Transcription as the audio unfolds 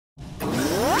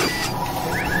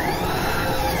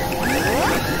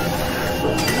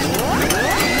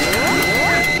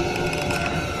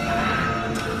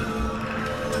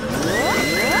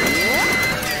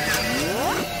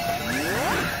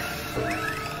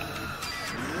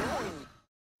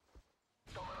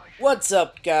What's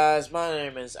up, guys? My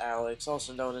name is Alex,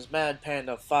 also known as Mad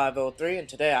Panda 503, and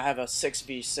today I have a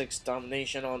 6v6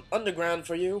 domination on Underground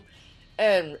for you.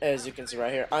 And as you can see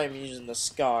right here, I'm using the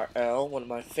Scar L, one of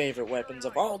my favorite weapons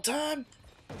of all time.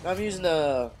 I'm using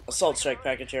the Assault Strike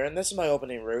package here, and this is my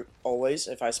opening route, always,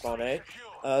 if I spawn A.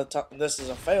 This is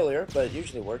a failure, but it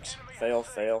usually works. Fail,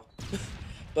 fail.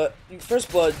 But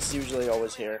first blood's usually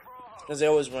always here, because they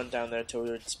always run down there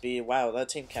towards B. Wow, that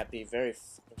team can't be very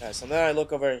fast. And then I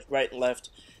look over right and left,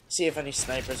 see if any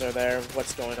snipers are there,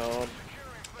 what's going on.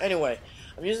 Anyway,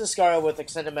 I'm using the Scar with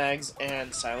extended mags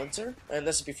and silencer, and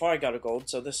this is before I got a gold,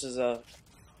 so this is a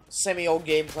semi-old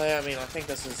gameplay. I mean, I think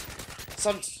this is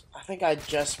I think I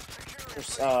just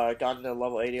gotten to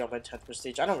level 80 on my 10th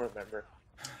prestige. I don't remember.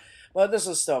 But this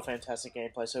is still a fantastic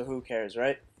gameplay, so who cares,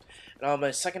 right? And on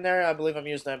my secondary, I believe I'm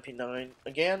using the MP9.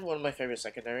 Again, one of my favorite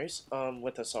secondaries,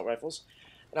 with assault rifles.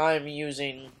 And I'm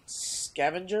using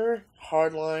Scavenger,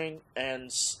 Hardline, and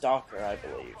Stalker, I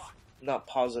believe. I'm not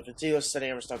positive. It's either Steady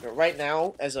or Stalker. Right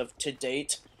now, as of to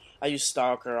date, I use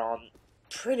Stalker on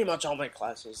pretty much all my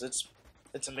classes.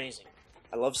 It's amazing.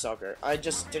 I love Stalker. I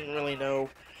just didn't really know.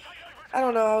 I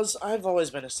don't know, I've always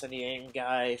been a steady aim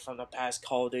guy from the past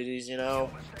Call of Duties, you know.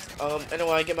 Anyway,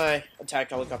 I get my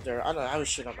attack helicopter. I don't know, I was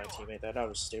shooting on my teammate there, that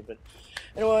was stupid.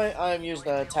 Anyway, I'm using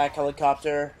the attack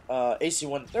helicopter,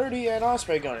 AC-130, and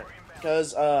Osprey Gunner.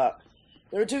 Because,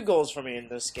 there are two goals for me in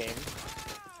this game.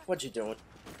 What you doing?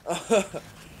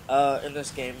 In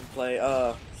this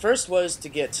gameplay. First was to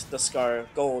get the Scar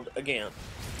Gold again.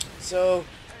 So,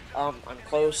 I'm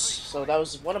close, so that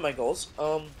was one of my goals.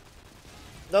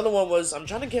 Another one was, I'm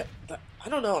trying to get,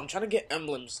 I'm trying to get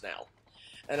emblems now.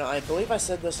 And I believe I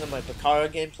said this in my Bakara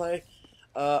gameplay.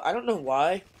 I don't know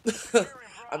why.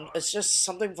 It's just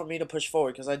something for me to push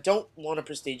forward, because I don't want to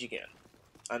prestige again.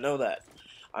 I know that.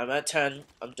 I'm at 10,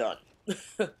 I'm done.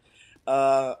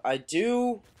 I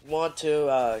do want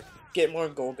to get more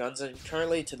gold guns, and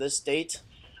currently, to this date,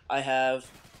 I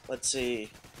have, let's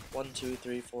see, 1, 2,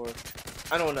 3, 4,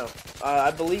 I don't know.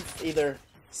 I believe either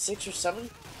 6 or 7?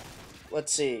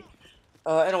 Let's see.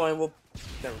 Anyway,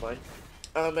 never mind.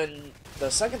 And the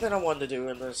second thing I wanted to do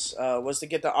in this, was to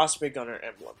get the Osprey Gunner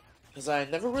emblem. Because I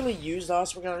never really used the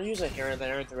Osprey Gunner. I use it here and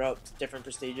there throughout different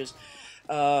prestiges.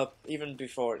 Even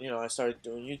before, I started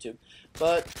doing YouTube.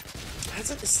 But,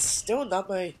 it's still not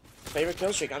my favorite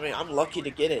kill streak. I mean, I'm lucky to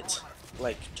get it,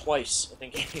 like, twice in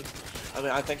the game. I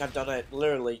mean, I think I've done it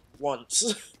literally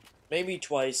once. Maybe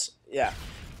twice, yeah.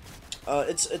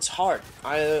 It's hard.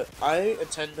 I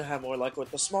intend to have more luck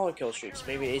with the smaller kill streaks,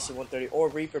 maybe AC-130 or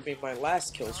Reaper being my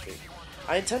last kill streak.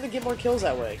 I intend to get more kills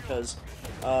that way, because,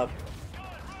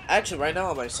 actually right now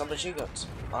on my submachine guns,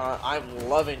 I'm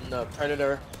loving the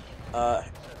Predator,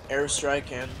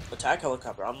 Airstrike, and Attack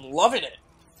Helicopter. I'm loving it!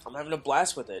 I'm having a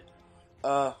blast with it.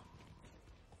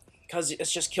 Because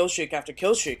it's just kill streak after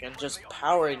kill streak, and just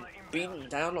powering, beating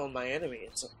down on my enemy.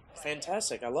 It's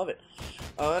fantastic, I love it.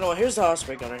 Anyway, here's the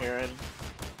Osprey Gunner here, and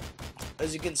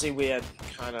as you can see, we had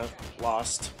kind of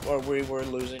lost, or we were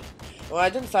losing. Well, I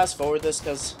didn't fast forward this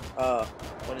because I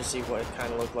want to see what it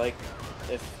kind of looked like.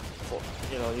 If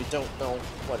you don't know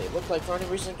what it looked like for any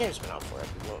reason, the game's been out forever.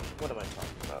 Well, what am I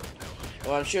talking about?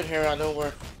 Well, I'm shooting here. I know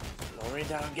we're lowering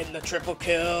down, getting the triple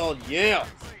kill. Yeah.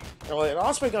 Anyway, the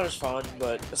Osprey Gunner's fun,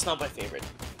 but it's not my favorite.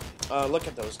 Look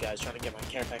at those guys trying to get my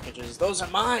care packages. Those are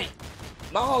mine.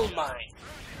 All mine.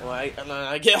 Well, and then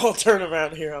I get all turned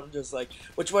around here. I'm just like,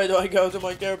 which way do I go to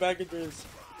my care packages?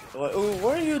 I'm like, ooh,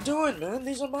 what are you doing, man?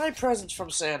 These are my presents from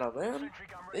Santa, man.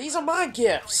 These are my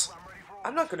gifts.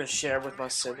 I'm not gonna share with my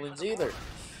siblings either.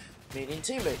 Meaning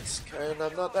teammates, and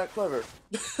I'm not that clever.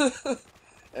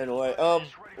 Anyway,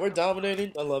 we're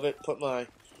dominating. I love it.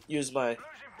 Use my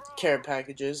care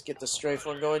packages, get the strafe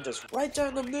one going, just right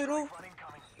down the middle.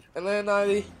 And then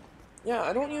I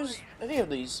don't use any of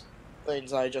these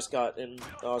things I just got in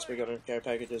the Osprey Gunner care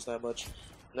packages that much.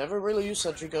 Never really used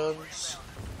sentry guns.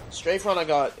 Strafe run I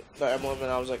got the emblem and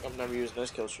I was like, I'm never using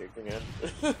this kill streak again.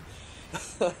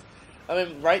 I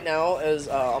mean, right now, as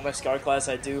on my Scar class,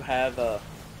 I do have the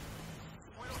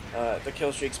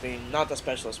kill streaks being, not the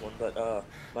specialist one, but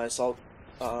my assault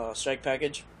strike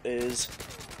package is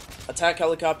Attack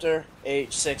Helicopter,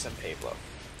 H6, and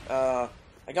Pablo.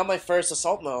 I got my first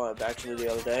assault Moab actually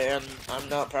the other day, and I'm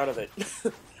not proud of it.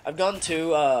 I've gone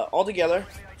to, altogether,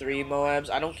 3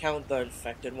 Moabs. I don't count the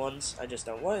infected ones. I just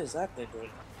don't. What is that thing doing?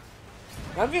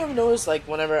 Have you ever noticed, like,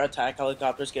 whenever attack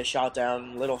helicopters get shot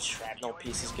down, little shrapnel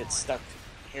pieces get stuck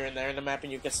here and there in the map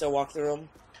and you can still walk through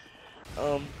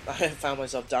them? I found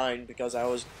myself dying because I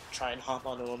was trying to hop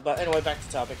onto them. But anyway, back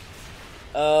to topic.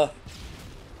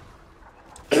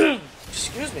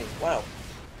 Excuse me, wow.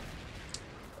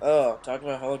 Oh, talking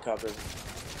about helicopters.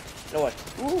 You know what?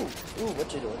 Ooh,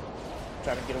 what you doing?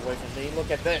 Trying to get away from me. Look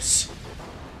at this.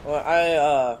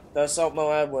 Well, the assault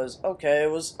Moab was okay.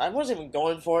 I wasn't even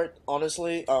going for it,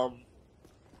 honestly.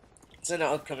 It's in an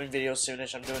upcoming video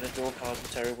soonish. I'm doing a dual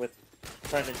commentary with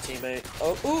friend and teammate.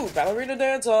 Oh, ooh, ballerina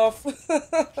dance off.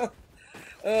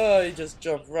 Oh, he just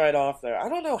jumped right off there. I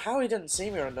don't know how he didn't see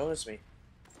me or notice me.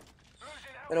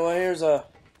 Anyway, here's a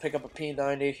pick up a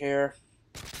P90 here.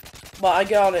 But I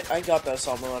got it. I got the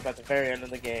assault Moab at the very end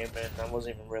of the game, and I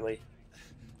wasn't even really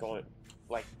going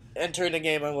like entering the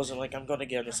game. I wasn't like I'm going to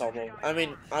get an assault Moab. I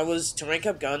mean, I was to rank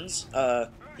up guns.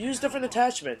 Use different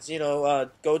attachments. You know,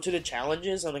 go to the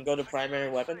challenges and then go to primary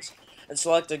weapons and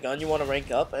select a gun you want to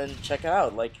rank up and check it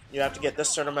out. Like you have to get this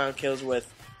certain amount of kills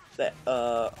with the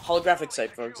holographic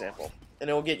sight, for example, and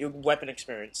it will get you weapon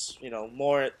experience. You know,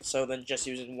 more so than just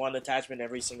using one attachment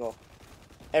every single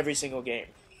game.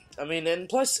 I mean, and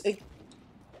plus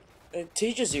it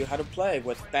teaches you how to play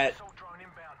with that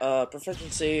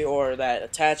proficiency or that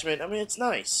attachment. I mean, it's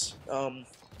nice.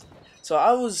 So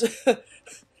I was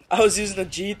I was using the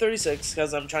G36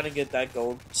 because I'm trying to get that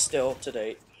gold still to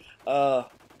date.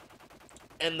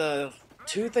 And the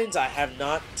two things I have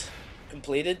not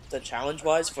completed the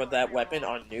challenge-wise for that weapon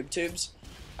are noob tubes.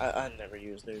 I never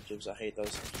use noob tubes. I hate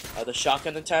those. The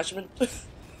shotgun attachment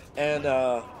and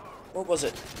what was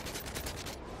it?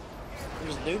 It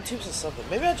was noob tubes or something.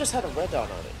 Maybe I just had a red dot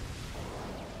on it.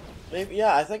 Maybe,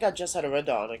 yeah, I think I just had a red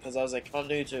dot on it because I was like on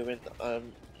YouTube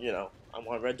and you know, I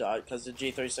want a red dot because the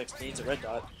G36 needs a red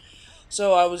dot.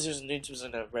 So I was using noob tubes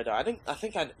and a red dot. I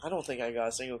don't think I got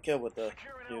a single kill with the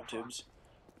noob tubes.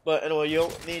 But anyway,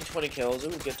 you'll need 20 kills. Ooh,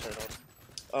 good turn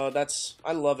on.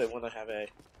 I love it when I have A.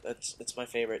 It's my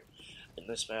favorite in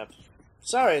this map.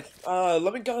 Sorry,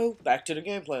 let me go back to the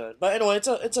gameplay. But anyway,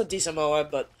 it's a decent Moab,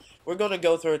 but we're gonna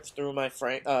go through my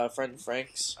friend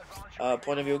Frank's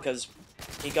point of view because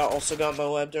he also got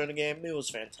Moab during the game. It was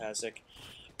fantastic.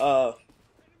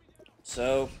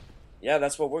 So yeah,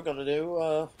 that's what we're gonna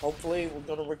do. Hopefully,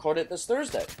 we're gonna record it this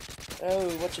Thursday. Oh,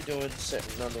 what you doing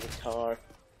sitting under the car?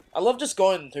 I love just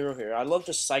going through here. I love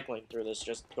just cycling through this,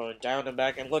 just going down and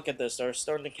back. And look at this. They're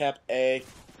starting to cap A.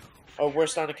 Oh, we're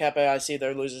starting to cap A. I see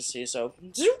they're losing C. So,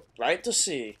 right to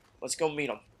C. Let's go meet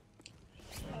them.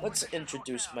 Let's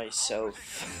introduce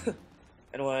myself.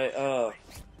 Anyway,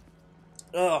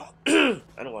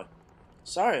 anyway.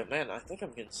 Sorry, man. I think I'm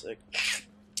getting sick.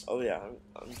 Oh, yeah.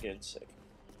 I'm getting sick.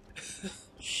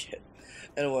 Shit.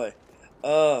 Anyway,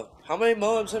 how many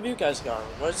Moabs have you guys gotten?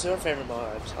 What's your favorite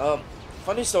Moabs?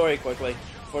 Funny story quickly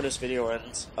before this video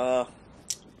ends.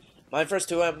 My first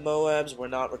two Moabs were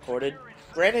not recorded.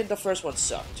 Granted, the first one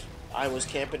sucked. I was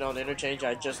camping on interchange.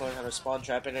 I just learned how to spawn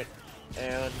trap in it,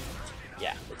 and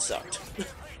yeah, it sucked.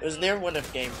 It was near when the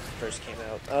game first came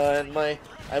out. And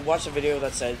I watched a video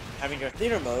that said having your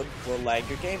theater mode will lag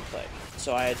your gameplay,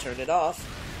 so I had turned it off.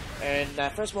 And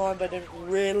that first Moab I didn't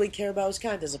really care about. It was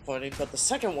kind of disappointing, but the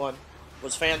second one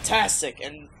was fantastic,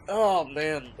 and oh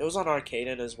man, it was on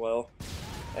Arcaden as well,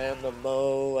 and the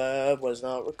Moab was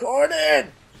not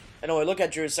recorded. Anyway, look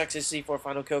at Drew's sexy C4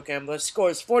 final kill cam. The score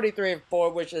is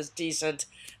 43-4, which is decent.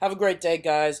 Have a great day,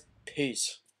 guys.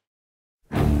 Peace.